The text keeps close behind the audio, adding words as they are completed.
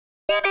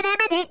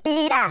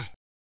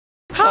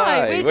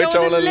Hi, we're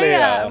Joel and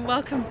Lia, and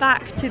welcome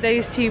back to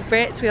Those Two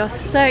Brits. We are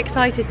so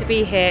excited to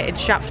be here in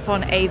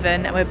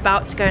Stratford-Upon-Avon, and we're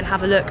about to go and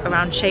have a look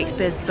around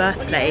Shakespeare's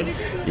birthplace.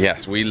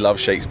 Yes, we love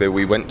Shakespeare.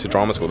 We went to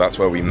drama school, that's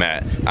where we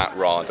met, at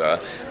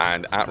RADA,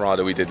 and at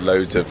RADA we did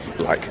loads of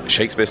like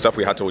Shakespeare stuff.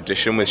 We had to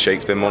audition with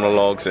Shakespeare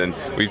monologues, and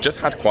we've just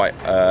had quite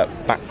a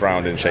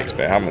background in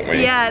Shakespeare, haven't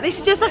we? Yeah, this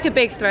is just like a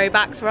big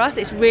throwback for us.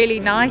 It's really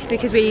nice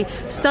because we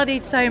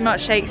studied so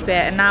much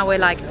Shakespeare, and now we're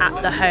like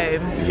at the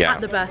home,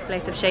 at the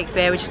birthplace of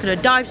Shakespeare. We're just going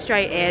to dive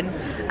straight in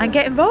and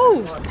get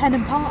involved. Pen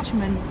and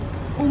parchment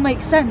all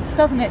makes sense,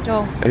 doesn't it,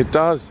 Joel? It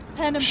does.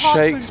 Pen and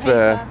parchment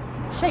Shakespeare.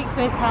 Paper.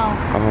 Shakespeare's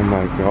house. Oh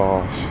my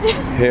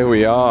gosh, here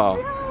we are.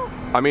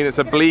 I mean, it's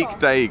a bleak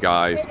day,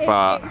 guys,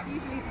 but it's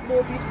usually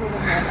more beautiful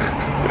than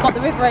this. Got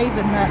the River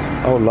Avon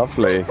there. Oh,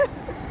 lovely.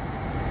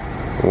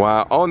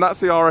 Wow. Oh, and that's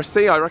the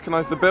RSC. I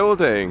recognise the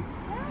building.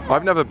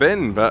 I've never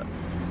been, but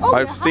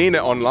I've seen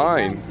it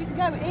online. We can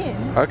go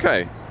in.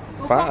 Okay.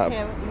 Fab.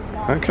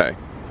 Okay.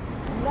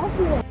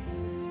 Lovely.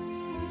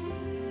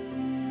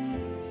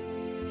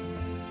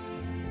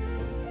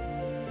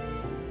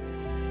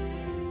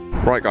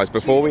 Right guys,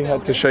 before we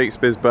head to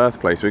Shakespeare's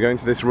birthplace, we're going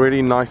to this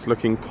really nice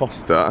looking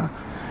Costa,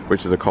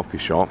 which is a coffee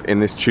shop, in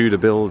this Tudor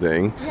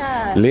building.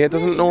 Yeah. Leah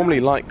doesn't normally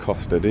like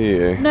Costa, do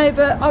you? No,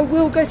 but I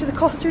will go to the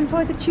Costa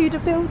inside the Tudor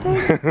building.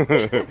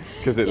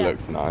 Because it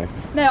looks nice.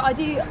 No, I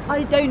do.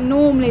 I don't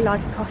normally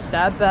like a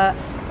Costa, but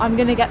I'm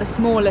going to get the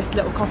smallest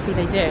little coffee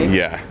they do.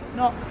 Yeah.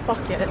 Not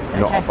bucket.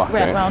 Not a bucket. We're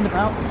at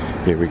roundabout.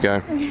 Here we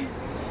go.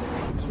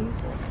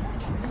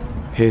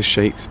 Here's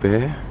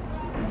Shakespeare.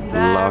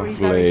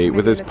 Lovely,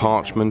 with his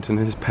parchment and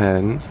his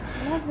pen.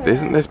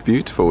 Isn't this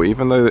beautiful?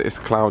 Even though it's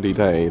a cloudy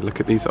day, look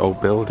at these old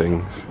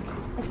buildings.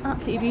 It's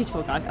absolutely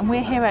beautiful, guys, and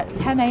we're here at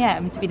 10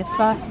 AM to be the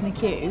first in the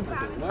queue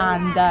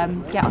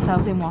and get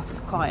ourselves in whilst it's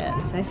quiet,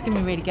 so it's going to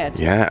be really good.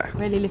 Yeah.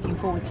 Really looking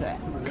forward to it.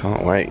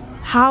 Can't wait.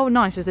 How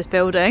nice is this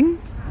building?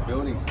 The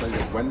building's so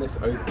good. When this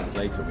opens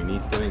later, we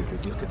need to go in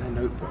because look at their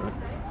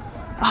notebooks.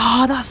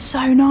 Oh, that's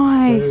so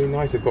nice. So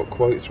nice. They've got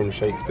quotes from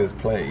Shakespeare's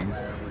plays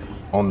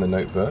on the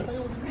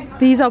notebooks.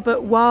 These are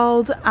but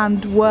wild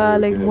and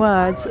whirling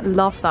words.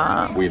 Love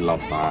that. We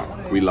love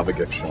that. We love a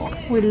gift shop.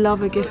 We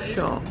love a gift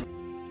shop.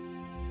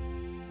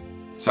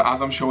 So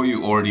as I'm sure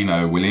you already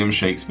know, William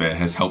Shakespeare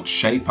has helped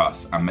shape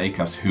us and make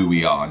us who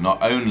we are.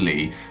 Not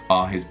only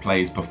are his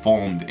plays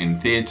performed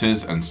in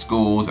theatres and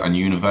schools and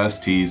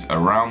universities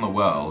around the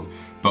world,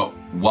 but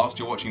whilst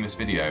you're watching this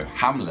video,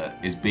 Hamlet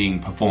is being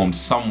performed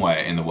somewhere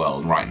in the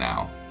world right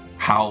now.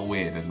 How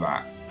weird is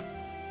that?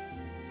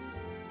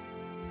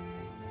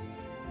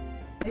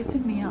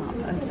 Open me up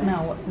and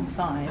smell what's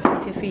inside.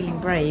 If you're feeling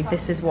brave,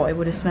 this is what it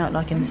would have smelled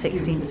like in the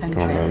 16th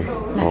century.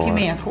 Look at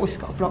me, I've always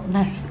got a blocked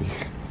nose.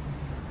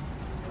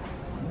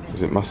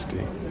 Is it musty?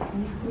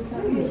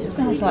 It just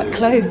smells like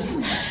cloves.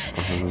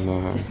 Oh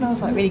no. It just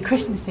smells like really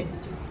Christmassy.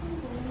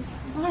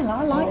 I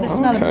like the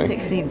smell of the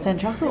 16th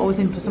century. I thought I was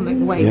in for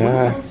something way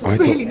worse. I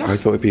really nice.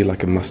 thought it'd be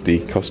like a musty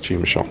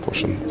costume shop or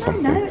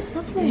something. No, it's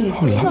lovely.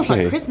 Oh, it smells lovely.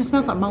 like Christmas,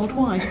 smells like mulled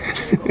wine.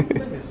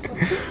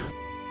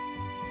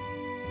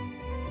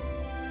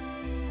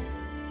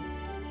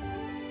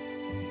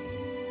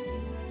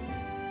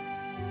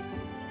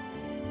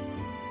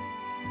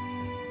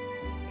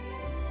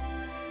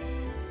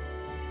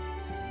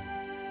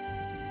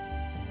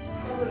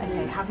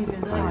 Okay, have you been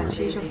inspired?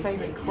 Choose your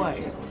favourite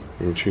quote.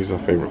 We'll choose our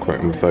favourite quote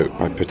and vote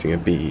by putting a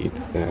bead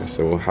there.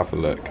 So we'll have a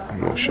look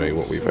and we'll show you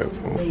what we vote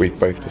for. We've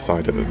both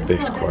decided that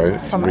this quote,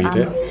 read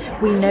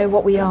it. We know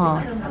what we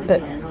are,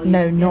 but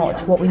know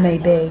not what we may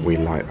be. We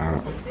like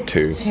that.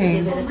 2.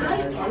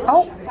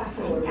 Oh!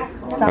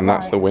 And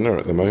that's the winner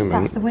at the moment.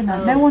 That's the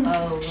winner. No one's...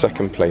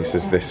 Second place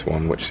is this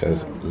one, which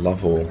says,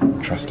 love all,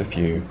 trust a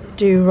few.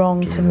 Do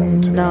wrong to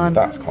none.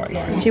 That's quite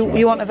nice. Do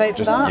you want to vote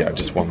for that? Yeah,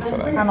 just one for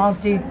them. And I'll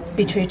do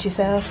be true to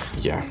yourself.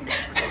 Yeah.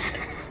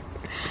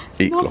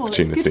 Equal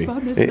opportunity. It's good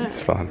fun, isn't it?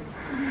 It's fun.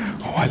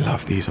 Oh, I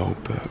love these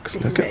old books.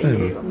 Look at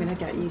them. I'm going to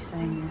get you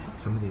saying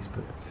this. Some of these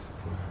books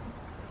were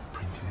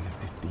printed in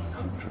the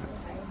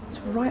 1500s. It's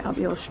right up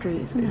your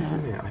street, isn't it?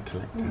 Isn't it? I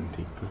collect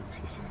antique books,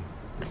 you see.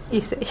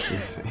 You see.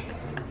 You see.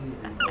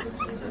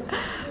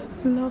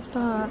 Love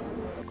that.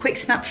 Quick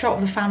snapshot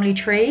of the family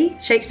tree.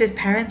 Shakespeare's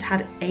parents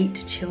had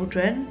 8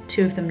 children.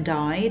 2 of them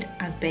died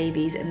as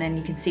babies, and then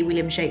you can see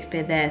William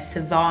Shakespeare there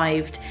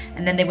survived,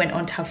 and then they went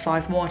on to have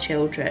 5 more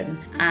children.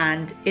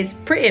 And it's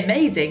pretty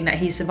amazing that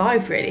he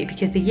survived, really,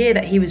 because the year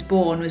that he was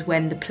born was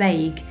when the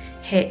plague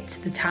hit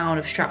the town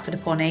of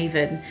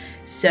Stratford-Upon-Avon,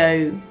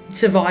 so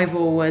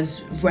survival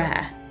was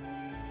rare.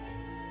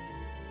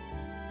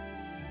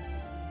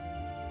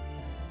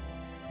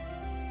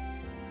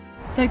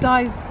 So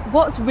guys,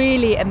 what's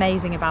really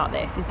amazing about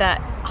this is that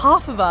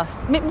half of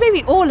us,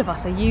 maybe all of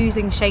us, are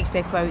using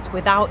Shakespeare quotes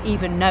without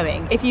even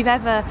knowing. If you've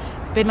ever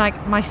been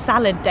like, my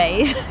salad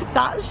days,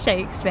 that's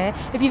Shakespeare.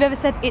 If you've ever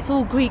said, it's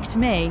all Greek to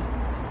me,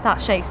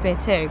 that's Shakespeare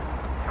too.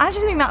 I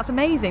just think that's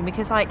amazing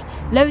because like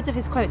loads of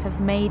his quotes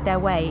have made their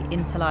way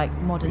into like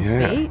modern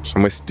speech.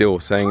 And we're still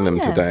saying them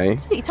today.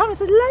 Absolutely, Thomas,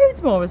 there's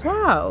loads more as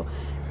well.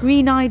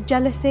 green-eyed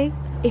jealousy.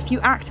 If you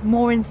act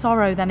more in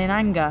sorrow than in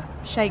anger,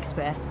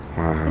 Shakespeare.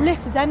 Wow. The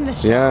list is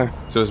endless. Yeah.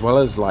 So as well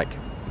as like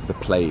the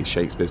plays,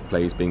 Shakespeare's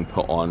plays being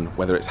put on,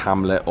 whether it's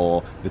Hamlet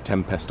or The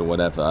Tempest or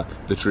whatever,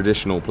 the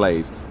traditional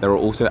plays, there are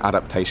also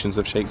adaptations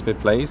of Shakespeare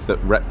plays that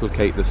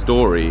replicate the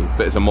story,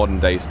 but it's a modern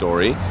day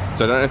story.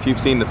 So I don't know if you've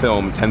seen the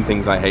film 10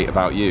 Things I Hate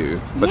About You,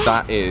 but yes,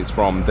 that is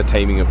from The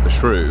Taming of the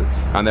Shrew.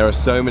 And there are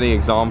so many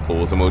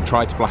examples, and we'll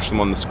try to flash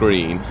them on the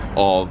screen,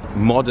 of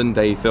modern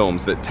day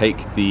films that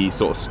take the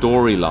sort of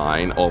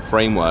storyline or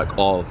framework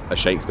of a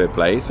Shakespeare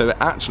play. So it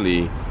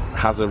actually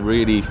has a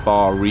really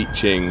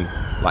far-reaching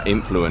like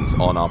influence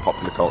on our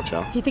popular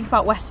culture. If you think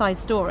about West Side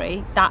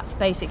Story, that's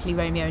basically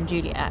Romeo and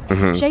Juliet.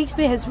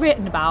 Shakespeare has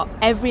written about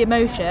every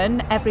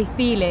emotion, every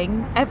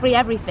feeling,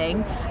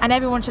 everything, and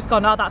everyone's just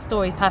gone, oh, that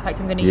story's perfect,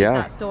 I'm going to use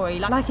that story.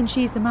 Like in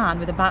She's the Man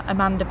with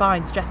Amanda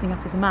Bynes dressing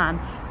up as a man,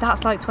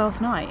 that's like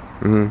Twelfth Night.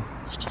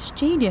 It's just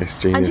genius. It's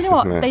genius, and you know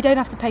what? isn't it? They don't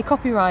have to pay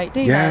copyright,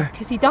 do they?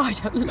 Because he died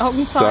a long time ago.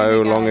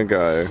 So long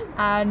ago.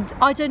 And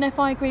I don't know if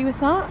I agree with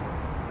that.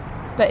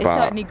 But it's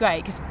certainly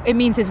great because it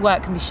means his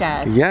work can be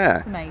shared. Yeah,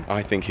 it's amazing.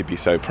 I think he'd be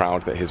so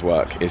proud that his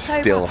work is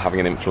still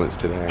having an influence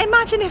today.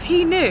 Imagine if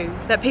he knew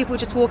that people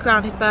just walk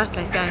around his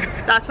birthplace going,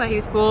 that's where he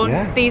was born,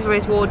 these were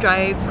his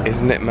wardrobes.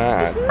 Isn't it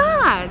mad? It's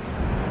mad.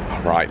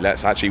 Right,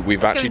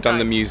 we've actually done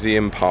the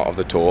museum part of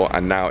the tour,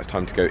 and now it's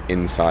time to go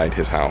inside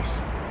his house.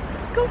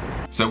 Let's go.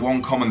 So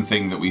one common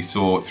thing that we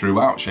saw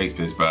throughout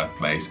Shakespeare's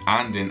birthplace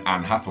and in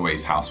Anne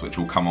Hathaway's house, which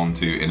we'll come on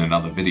to in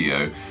another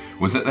video,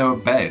 was that there were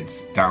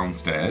beds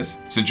downstairs.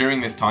 So during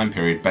this time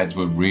period, beds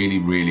were really,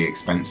 really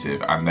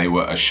expensive, and they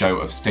were a show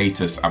of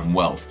status and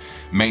wealth,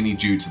 mainly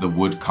due to the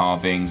wood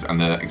carvings and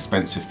the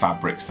expensive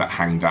fabrics that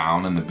hang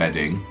down and the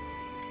bedding.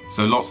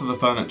 So lots of the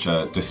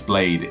furniture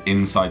displayed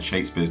inside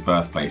Shakespeare's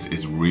birthplace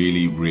is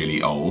really,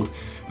 really old.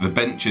 The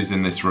benches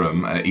in this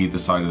room at either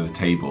side of the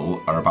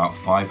table are about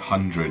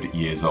 500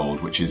 years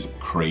old, which is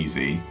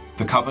crazy.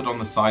 The cupboard on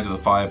the side of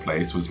the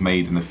fireplace was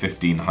made in the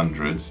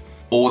 1500s.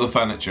 All the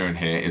furniture in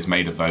here is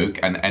made of oak,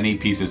 and any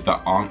pieces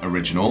that aren't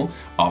original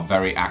are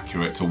very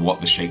accurate to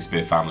what the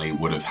Shakespeare family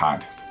would have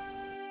had.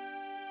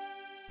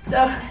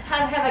 So,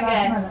 have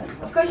again.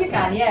 Of course you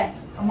can, yes.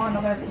 I might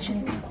not be able to.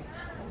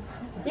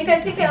 You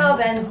can pick it up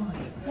and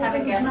have a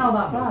go. Smell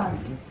that bad.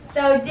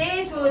 So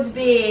this would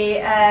be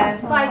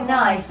quite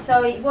nice.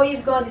 So what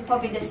you've got is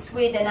probably the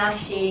sweet and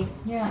ashy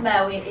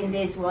smell in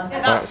this one.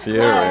 That's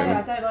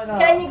urine.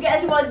 Can you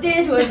guess what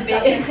this would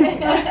be?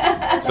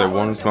 So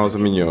one smells of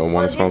manure,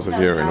 one smells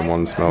of urine, and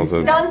one smells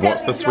of...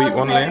 What's the sweet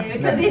one, Leah?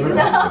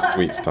 The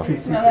sweet stuff.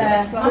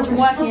 Imagine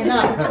working in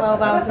that for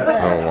 12 hours a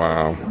day. Oh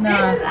wow.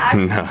 No.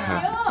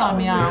 Sign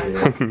me out.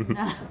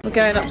 We're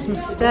going up some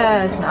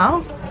stairs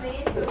now.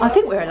 I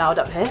think we're allowed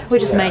up here. We're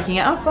just making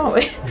it up, aren't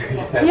we?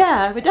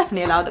 Yeah, we're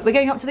definitely allowed. We're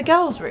going up to the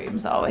girls'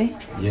 rooms, are we?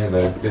 Yeah,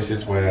 this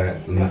is where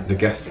the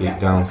guests sleep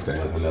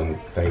downstairs, and then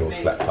they all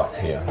slept up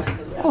here.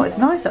 Oh, it's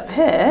nice up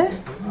here.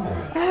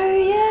 Oh,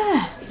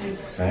 yes.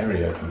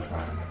 Very open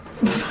plan.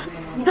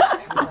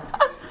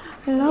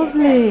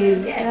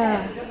 Lovely.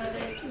 Yeah.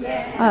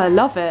 I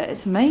love it.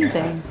 It's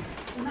amazing.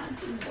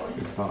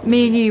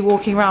 Me and you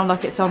walking around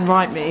like it's on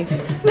Right Move.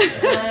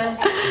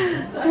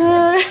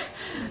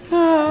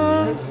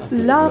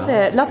 Love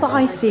it. Love the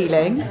high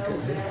ceilings.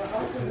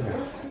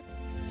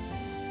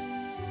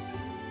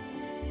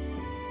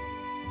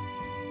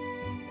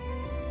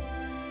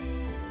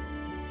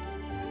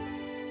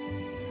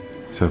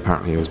 So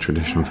apparently it was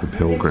tradition for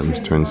pilgrims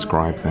to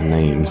inscribe their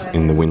names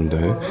in the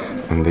window,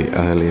 and the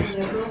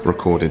earliest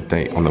recorded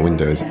date on the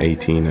window is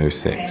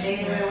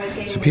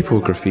 1806. So people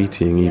were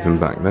graffitiing even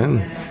back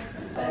then.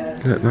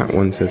 Look, that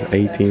one says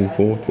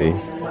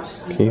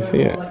 1840. Can you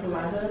see it?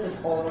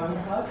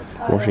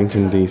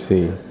 Washington,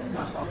 D.C.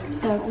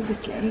 So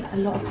obviously a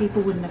lot of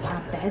people wouldn't have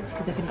had beds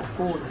because they couldn't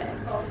afford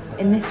beds.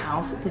 In this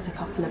house there's a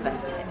couple of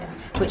beds here,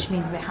 which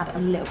means they had a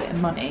little bit of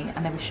money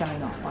and they were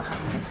showing off by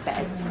having those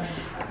beds.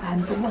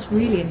 But what's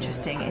really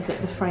interesting is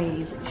that the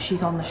phrase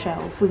 "she's on the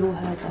shelf," we've all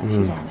heard that,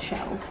 she's on the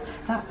shelf,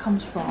 that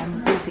comes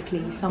from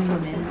basically some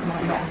women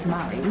might not have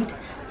married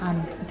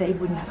and they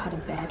wouldn't have had a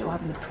bed or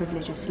having the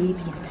privilege of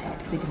sleeping in a bed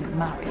because they didn't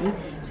marry,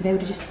 so they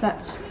would have just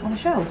slept on a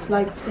shelf,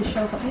 like this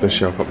shelf up here. The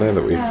shelf up there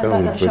that we filmed.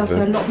 Like that shelf,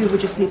 so a lot of people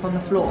would just sleep on the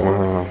floor.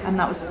 Wow. And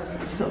that was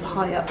sort of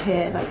high up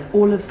here. Like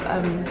all of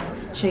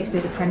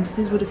Shakespeare's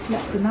apprentices would have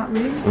slept in that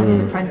room, and his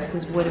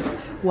apprentices would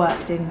have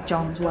worked in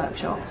John's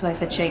workshop. So I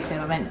said Shakespeare,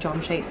 I meant John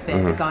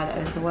Shakespeare, the guy that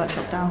owns the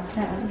workshop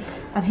downstairs.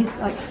 And his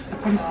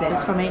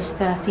apprentices from age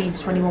 13 to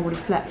 21 would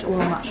have slept all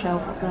on that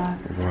shelf up there.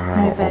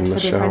 Wow, no bed on for the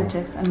shelf.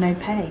 apprentice and no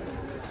pay.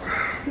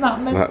 Isn't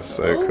that mental? That's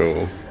so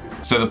cool.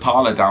 So the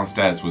parlour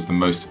downstairs was the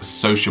most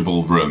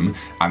sociable room,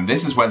 and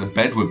this is where the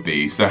bed would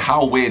be. So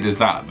how weird is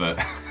that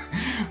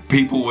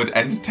people would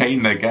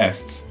entertain their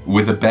guests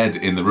with a bed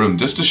in the room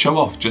just to show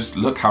off, just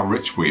look how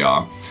rich we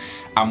are.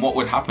 And what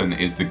would happen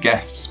is the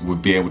guests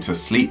would be able to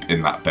sleep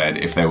in that bed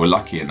if they were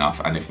lucky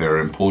enough and if they were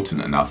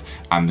important enough,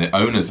 and the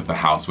owners of the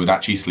house would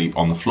actually sleep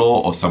on the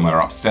floor or somewhere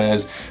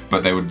upstairs,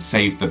 but they would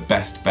save the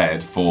best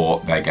bed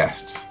for their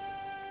guests.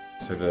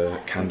 So So the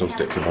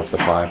candlesticks above the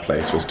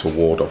fireplace was to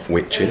ward off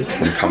witches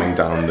from coming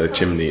down the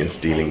chimney and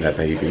stealing their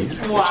babies,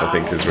 which I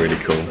think is really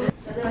cool.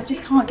 I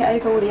just can't get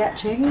over all the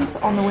etchings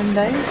on the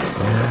windows.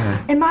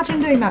 Yeah. Imagine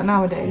doing that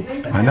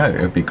nowadays. I know, it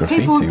would be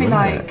graffiti, people would be wouldn't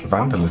like, it?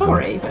 Vandalism. I'm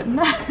sorry, but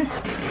no.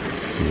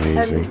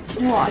 Amazing. Do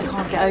you know what I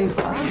can't get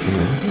over?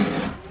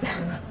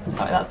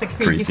 Oh, that's the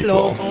creaky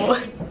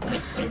floorboard.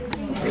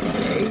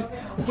 Basically,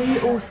 we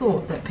all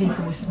thought that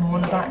people were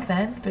smaller back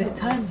then, but it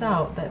turns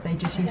out that they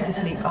just used to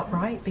sleep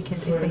upright,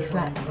 because if they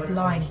slept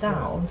lying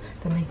down,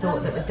 then they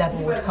thought that the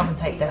devil would come and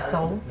take their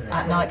soul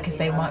at night, because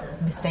they might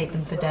mistake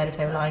them for dead if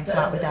they were lying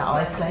flat with their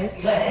eyes closed.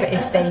 But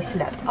if they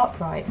slept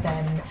upright,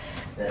 then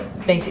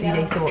basically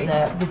they thought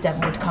that the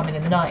devil would come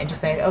in the night and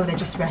just say, oh, they're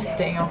just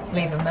resting, I'll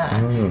leave them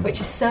there, which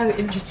is so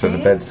interesting. So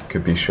the beds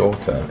could be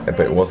shorter,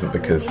 but it wasn't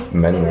because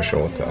men were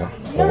shorter,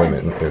 or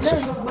women, it was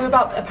just...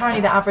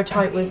 Apparently the average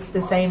height was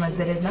the same as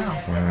it is now.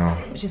 Wow.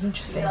 Which is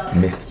interesting.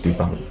 Myth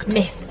debunked.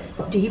 Myth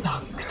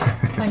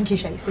debunked. Thank you,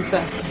 Shakespeare's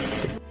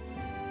Birthplace.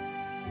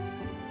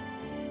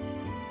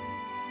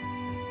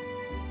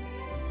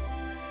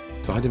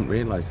 So I didn't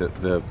realise that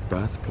the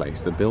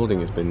birthplace, the building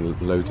has been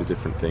loads of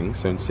different things.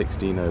 So in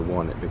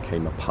 1601 it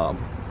became a pub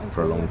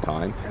for a long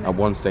time. At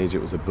one stage it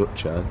was a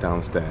butcher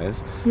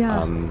downstairs.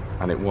 Yeah.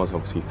 And it was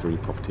obviously 3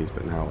 properties,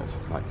 but now it's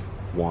like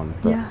 1.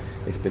 But yeah.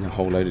 It's been a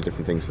whole load of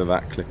different things. So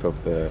that clip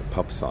of the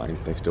pub sign,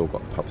 they've still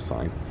got the pub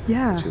sign.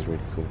 Yeah. Which is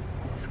really cool.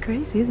 It's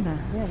crazy, isn't it?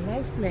 Yeah,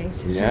 nice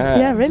place. Yeah.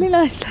 Yeah, really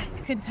nice place.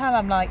 You can tell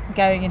I'm like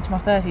going into my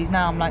 30s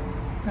now. I'm like,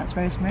 that's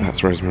Rosemary.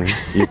 That's Rosemary.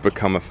 You've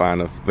become a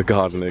fan of the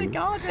gardening.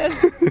 Just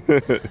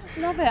the garden.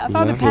 Love it. I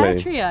found a pear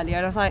tree earlier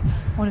and I was like,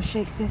 one of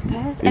Shakespeare's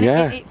pears. And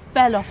it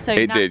fell off so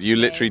It did. You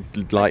literally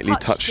lightly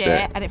touched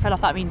it. And it fell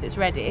off. That means it's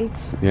ready.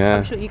 Yeah.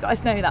 I'm sure you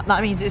guys know that.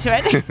 That means it's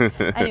ready.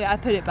 Anyway, I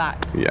put it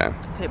back. Yeah.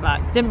 Put it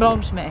back. Didn't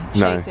belong to me.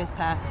 Shakespeare's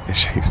pear. It's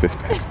Shakespeare's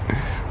pear.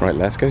 Right,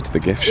 let's go to the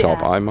gift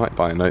shop. I might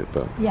buy a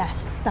notebook.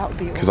 Yes, that would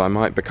be awesome. Because I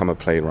might become a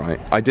playwright.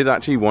 I did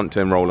actually want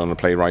to enroll on a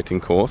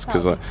playwrighting course,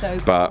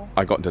 but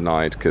I got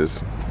denied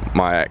because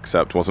my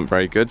excerpt wasn't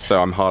very good,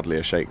 so I'm hardly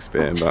a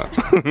Shakespeare, but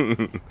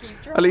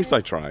at least I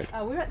tried.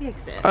 Oh, we're at the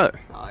exit.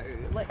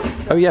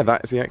 Oh yeah,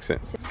 that is the exit.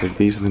 So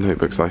these are the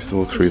notebooks I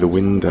saw through the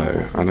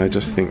window, and I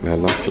just think they're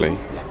lovely.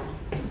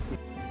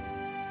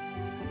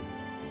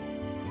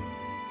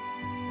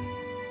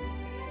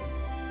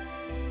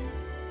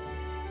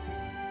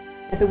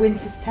 The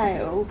Winter's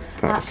Tale,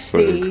 That's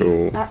so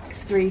cool. Act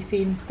 3,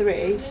 Scene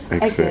 3.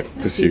 Exit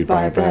pursued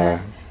by a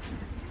bear.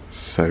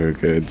 So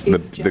good.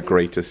 The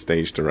greatest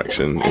stage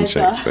direction in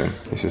Shakespeare.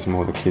 This is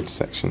more the kids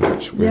section,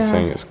 which we're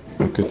saying is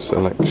a good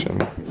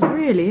selection. It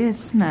really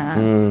is, isn't it?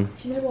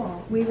 Do you know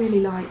what? We really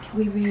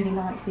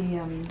like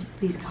the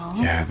these cards.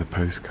 Yeah, the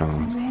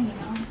postcards. They're really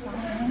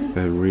nice.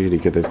 They're really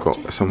good. They've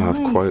got some have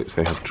quotes.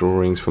 They have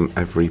drawings from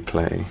every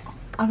play.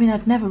 I mean,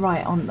 I'd never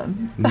write on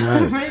them. No, I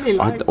really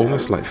like I'd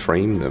almost like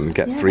frame them,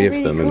 get 3 of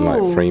them and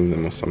like frame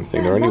them or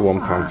something. They're only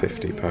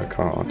 £1.50 per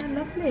card.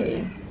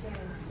 Lovely.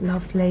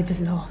 Love's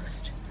Labour's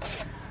Lost.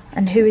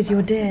 And who is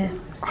your dear?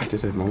 I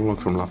did a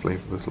monologue from Love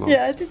Labour's Lost.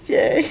 Yeah, did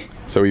you?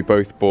 So we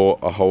both bought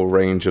a whole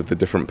range of the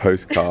different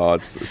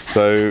postcards.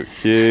 So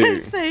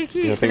cute. So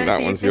cute. Yeah, I think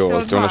that one's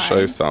yours. Do you want to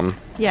show some?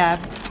 Yeah,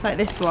 like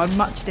this one,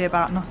 Much Ado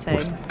About Nothing.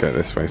 Let's go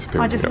this way so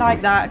people I just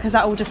like that because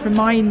that will just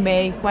remind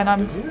me when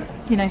I'm,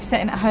 you know,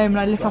 sitting at home and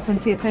I look up and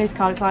see a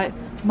postcard. It's like,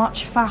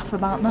 much faff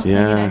about nothing.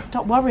 Yeah. You know,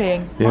 stop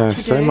worrying. Yeah,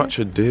 so much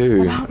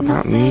ado about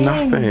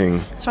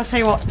nothing. Shall I tell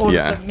you what all of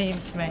them mean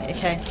to me?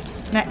 Okay,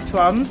 next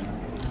one.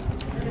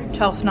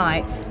 12th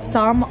night.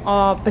 Some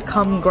are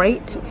become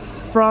great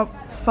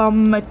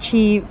from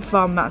achieve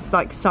from, that's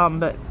like some,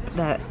 but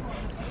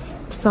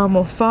some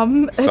or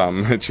from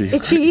some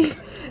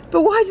achieve.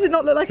 But why does it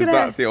not look like an S? Because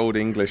that's the old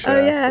English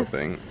S, I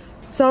think.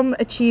 Some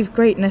achieve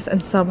greatness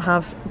and some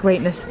have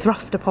greatness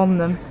thrust upon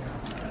them.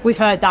 We've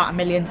heard that a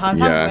million times,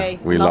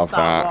 haven't we? We love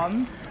that.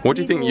 One. What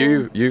do you think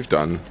you've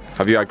done?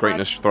 Have you had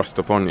greatness thrust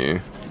upon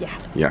you? Yeah.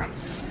 Yeah.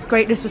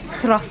 Greatness was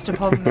thrust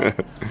upon them.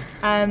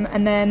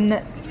 And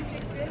then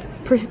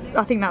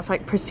I think that's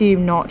like,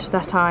 presume not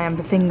that I am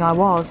the thing I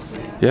was.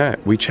 Yeah,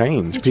 we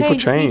change. People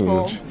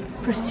change.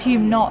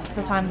 Presume not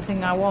that I'm the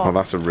thing I was. Oh,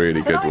 that's a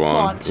really good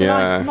one.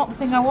 I'm not the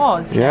thing I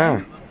was.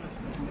 Yeah.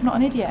 I'm not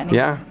an idiot anymore.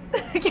 Yeah.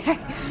 Okay.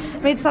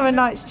 Midsummer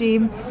Night's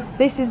Dream.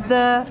 This is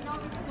the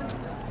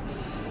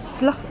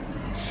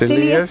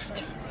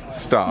silliest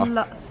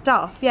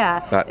stuff,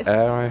 yeah. That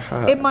air I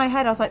heard. In my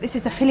head I was like, this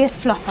is the filliest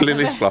fluff.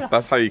 Filliest fluff,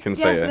 that's how you can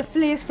say it. It's the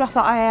filliest fluff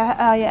that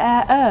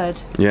I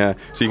heard. Yeah,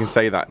 so you can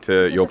say that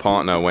to your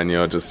partner when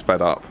you're just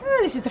fed up.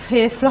 This is the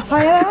filliest fluff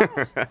I heard.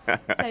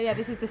 So yeah,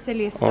 this is the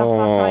silliest stuff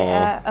that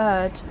I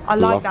heard. I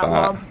like that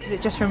one because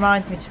it just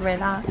reminds me to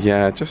relax.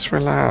 Yeah, just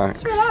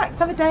relax. Just relax,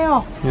 have a day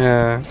off.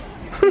 Yeah.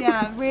 So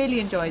yeah, really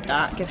enjoyed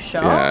that gift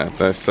shop. Yeah,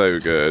 they're so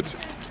good.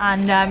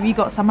 And you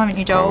got some, haven't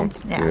you, Joel?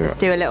 Yeah, let's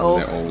do a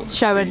little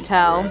show and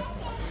tell.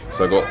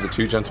 So I got The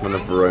Two Gentlemen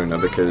of Verona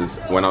because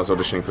when I was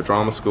auditioning for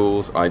drama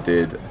schools, I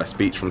did a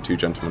speech from Two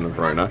Gentlemen of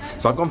Verona.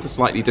 So I've gone for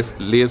slightly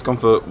different. Leah's gone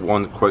for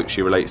one quote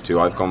she relates to.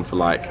 I've gone for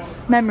like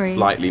memories.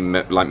 Slightly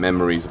like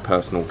memories of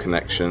personal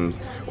connections.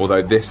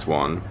 Although this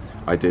one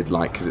I did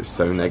like because it's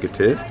so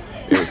negative.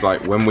 It was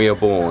like, when we are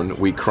born,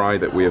 we cry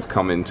that we have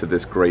come into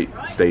this great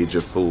stage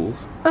of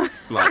fools.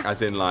 Like,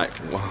 as in like,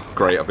 wow,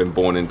 great, I've been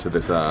born into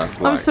this earth.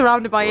 Like, I'm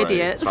surrounded by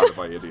idiots. Surrounded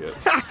by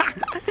idiots.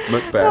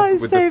 Macbeth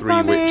with the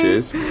three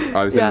witches.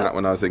 I was in that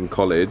when I was in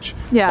college.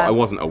 Yeah. But I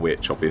wasn't a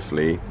witch,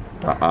 obviously.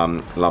 But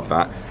love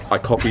that. I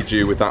copied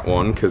you with that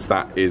one because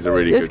that is a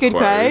really good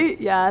quote.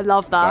 Yeah, I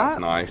love that. That's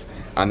nice.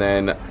 And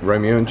then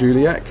Romeo and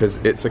Juliet, because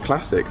it's a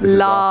classic. This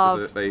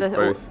love is after they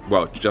both,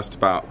 well, just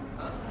about.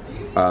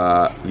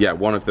 Yeah,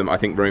 one of them, I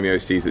think Romeo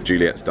sees that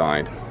Juliet's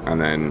died, and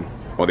then,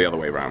 or the other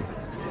way around.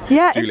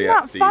 Yeah,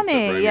 Juliet isn't that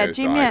funny? Yeah,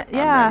 Juliet,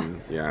 yeah. And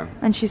then, yeah.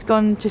 And she's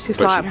gone, just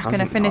like, I'm just going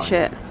to finish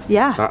it.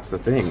 Yeah. That's the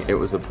thing, it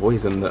was the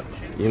poison that,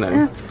 you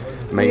know,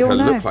 made her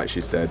look like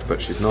she's dead, but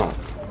she's not.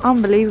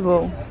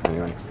 Unbelievable.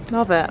 Anyway.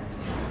 Love it.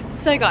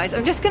 So guys,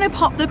 I'm just going to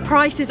pop the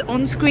prices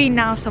on screen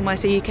now somewhere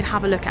so you can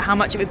have a look at how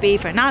much it would be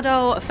for an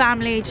adult, a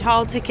family,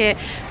 child ticket,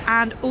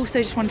 and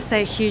also just want to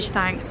say a huge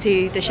thanks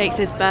to the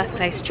Shakespeare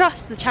Birthplace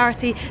Trust, the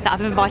charity that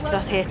have invited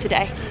us here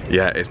today.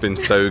 Yeah, it's been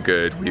so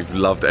good. We've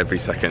loved every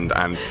second,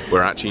 and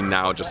we're actually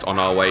now just on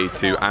our way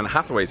to Anne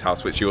Hathaway's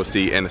house, which you'll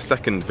see in a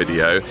second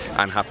video.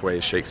 Anne Hathaway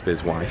is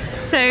Shakespeare's wife.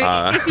 So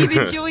if you've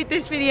enjoyed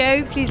this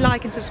video, please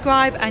like and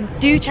subscribe, and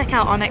do check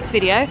out our next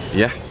video.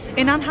 Yes.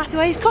 In Anne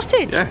Hathaway's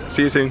cottage. Yeah,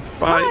 see you soon.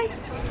 Bye.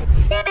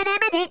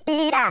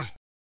 Bye.